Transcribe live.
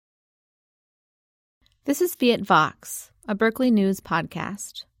This is Fiat Vox, a Berkeley News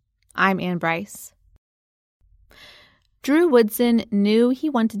podcast. I'm Anne Bryce. Drew Woodson knew he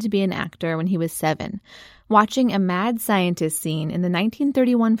wanted to be an actor when he was 7, watching a mad scientist scene in the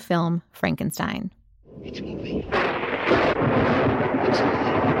 1931 film Frankenstein. It's moving.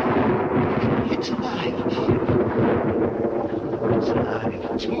 It's alive. It's alive.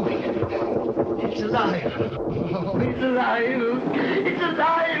 It's moving. It's alive. Oh, it's alive. It's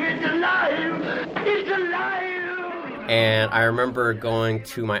alive. It's alive. It's alive. And I remember going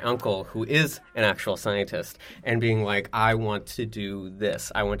to my uncle, who is an actual scientist, and being like, I want to do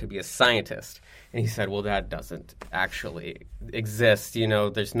this. I want to be a scientist. And he said, well, that doesn't actually exist. You know,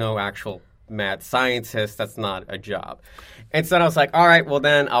 there's no actual mad scientist. That's not a job. And so I was like, all right, well,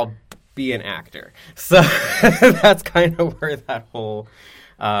 then I'll be an actor. So that's kind of where that whole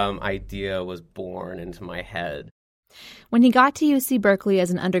idea was born into my head. When he got to UC Berkeley as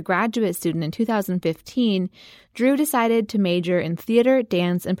an undergraduate student in 2015, Drew decided to major in theater,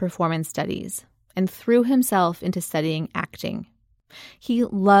 dance, and performance studies and threw himself into studying acting. He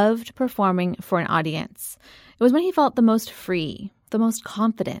loved performing for an audience. It was when he felt the most free, the most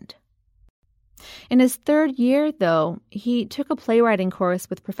confident. In his third year, though, he took a playwriting course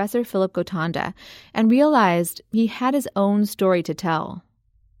with Professor Philip Gotanda and realized he had his own story to tell.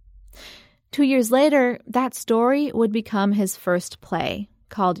 2 years later, that story would become his first play,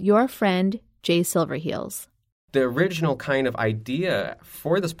 called Your Friend, Jay Silverheels. The original kind of idea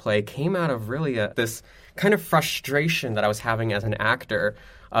for this play came out of really this kind of frustration that I was having as an actor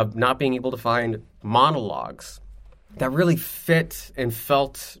of not being able to find monologues that really fit and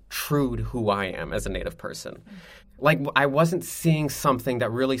felt true to who I am as a Native person. Like, I wasn't seeing something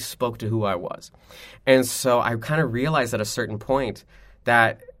that really spoke to who I was. And so I kind of realized at a certain point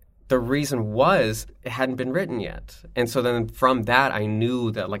that the reason was it hadn't been written yet. And so then from that, I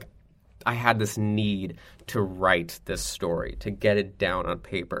knew that, like, I had this need to write this story, to get it down on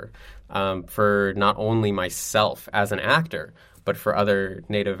paper, for not only myself as an actor, but for other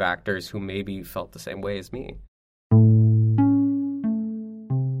Native actors who maybe felt the same way as me.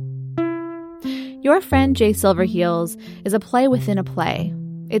 Your Friend, Jay Silverheels is a play within a play.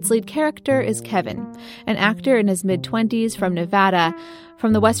 Its lead character is Kevin, an actor in his mid-20s from Nevada,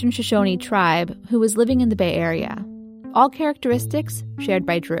 from the Western Shoshone tribe, who was living in the Bay Area. All characteristics shared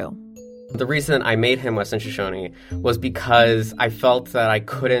by Drew. The reason I made him Western Shoshone was because I felt that I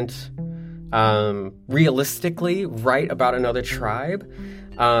couldn't realistically write about another tribe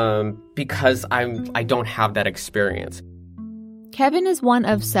because I don't have that experience. Kevin is one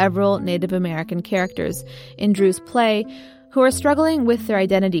of several Native American characters in Drew's play who are struggling with their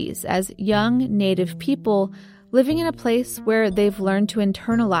identities as young Native people living in a place where they've learned to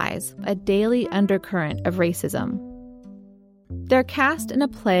internalize a daily undercurrent of racism. They're cast in a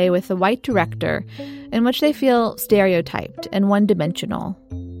play with a white director in which they feel stereotyped and one-dimensional.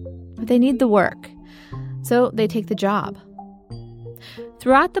 But they need the work, so they take the job.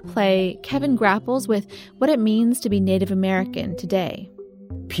 Throughout the play, Kevin grapples with what it means to be Native American today.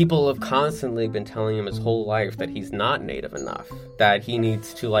 People have constantly been telling him his whole life that he's not Native enough, that he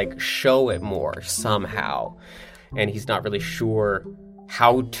needs to, like, show it more somehow. And he's not really sure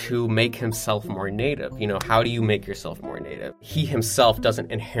how to make himself more Native. You know, how do you make yourself more Native? He himself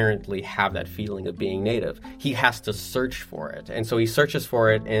doesn't inherently have that feeling of being Native. He has to search for it. And so he searches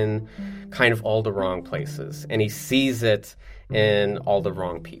for it in kind of all the wrong places. And he sees it in all the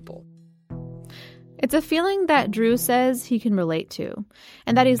wrong people. It's a feeling that Drew says he can relate to,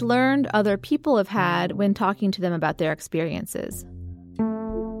 and that he's learned other people have had when talking to them about their experiences.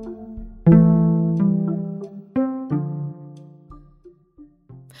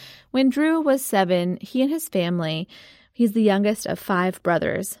 When Drew was 7, he and his family, he's the youngest of 5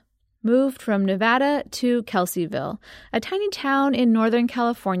 brothers, moved from Nevada to Kelseyville, a tiny town in Northern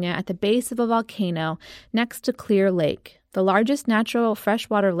California at the base of a volcano next to Clear Lake, the largest natural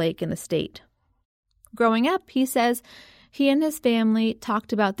freshwater lake in the state. Growing up, he says, he and his family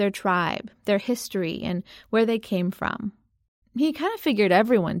talked about their tribe, their history, and where they came from. He kind of figured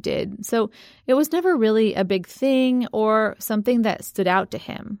everyone did, so it was never really a big thing or something that stood out to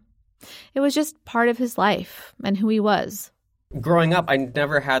him. It was just part of his life and who he was. Growing up, I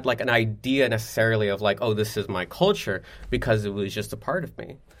never had, like, an idea necessarily of, like, oh, this is my culture, because it was just a part of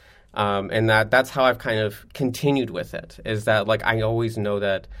me. And that's how I've kind of continued with it, is that, like, I always know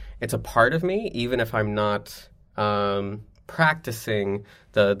that it's a part of me, even if I'm not practicing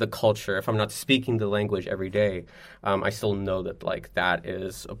the culture, if I'm not speaking the language every day, I still know that, like, that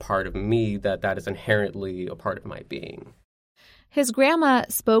is a part of me, that is inherently a part of my being. His grandma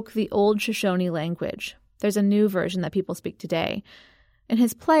spoke the old Shoshone language. There's a new version that people speak today. In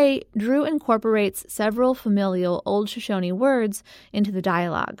his play, Drew incorporates several familial Old Shoshone words into the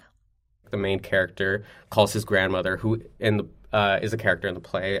dialogue. The main character calls his grandmother, who is a character in the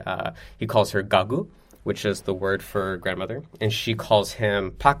play, he calls her Gagu, which is the word for grandmother, and she calls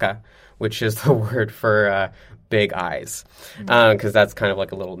him Paka, which is the word for big eyes, because that's kind of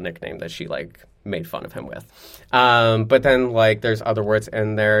like a little nickname that she made fun of him with. But then there's other words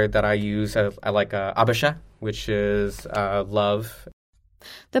in there that I use. I like Abasha, which is love.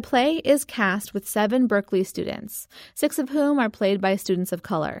 The play is cast with 7 Berkeley students, 6 of whom are played by students of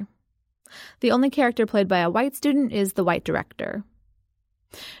color. The only character played by a white student is the white director.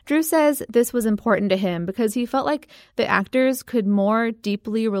 Drew says this was important to him because he felt like the actors could more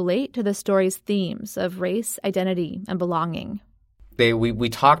deeply relate to the story's themes of race, identity, and belonging. We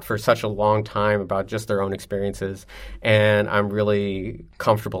talked for such a long time about just their own experiences, and I'm really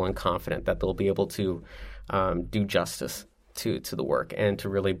comfortable and confident that they'll be able to do justice to the work and to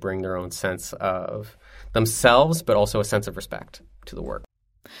really bring their own sense of themselves, but also a sense of respect to the work.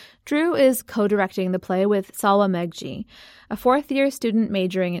 Drew is co-directing the play with Salwa Megji, a 4th-year student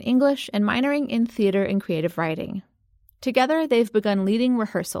majoring in English and minoring in theater and creative writing. Together, they've begun leading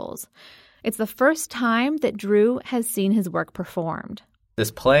rehearsals. It's the first time that Drew has seen his work performed.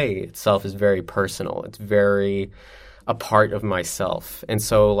 This play itself is very personal. It's very a part of myself. And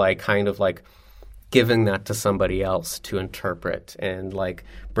so giving that to somebody else to interpret and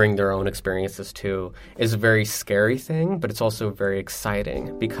bring their own experiences to is a very scary thing, but it's also very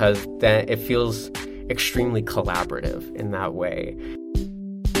exciting because then it feels extremely collaborative in that way.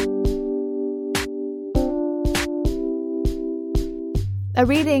 A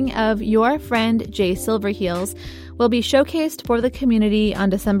reading of Your Friend Jay Silverheels will be showcased for the community on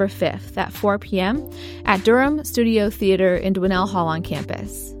December 5th at 4 p.m. at Durham Studio Theater in Dwinell Hall on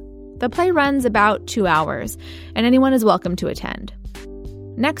campus. The play runs about 2 hours, and anyone is welcome to attend.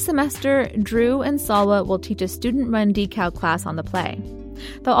 Next semester, Drew and Salwa will teach a student-run decal class on the play.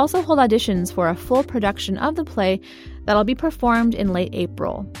 They'll also hold auditions for a full production of the play that'll be performed in late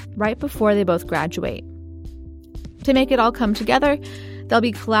April, right before they both graduate. To make it all come together, they'll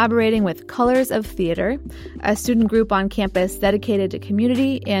be collaborating with Colors of Theater, a student group on campus dedicated to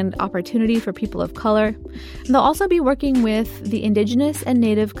community and opportunity for people of color. And they'll also be working with the Indigenous and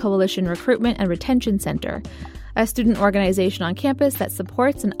Native Coalition Recruitment and Retention Center, a student organization on campus that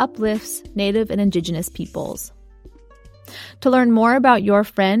supports and uplifts Native and Indigenous peoples. To learn more about Your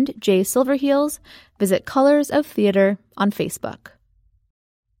Friend Jay Silverheels, visit Colors of Theater on Facebook.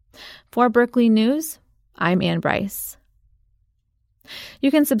 For Berkeley News, I'm Ann Bryce.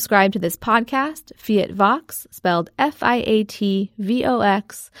 You can subscribe to this podcast, Fiat Vox, spelled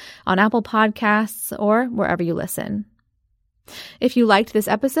Fiatvox, on Apple Podcasts or wherever you listen. If you liked this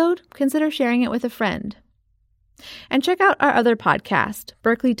episode, consider sharing it with a friend. And check out our other podcast,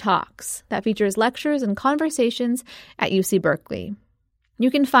 Berkeley Talks, that features lectures and conversations at UC Berkeley.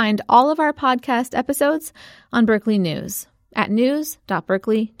 You can find all of our podcast episodes on Berkeley News at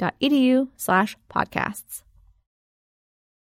news.berkeley.edu/podcasts.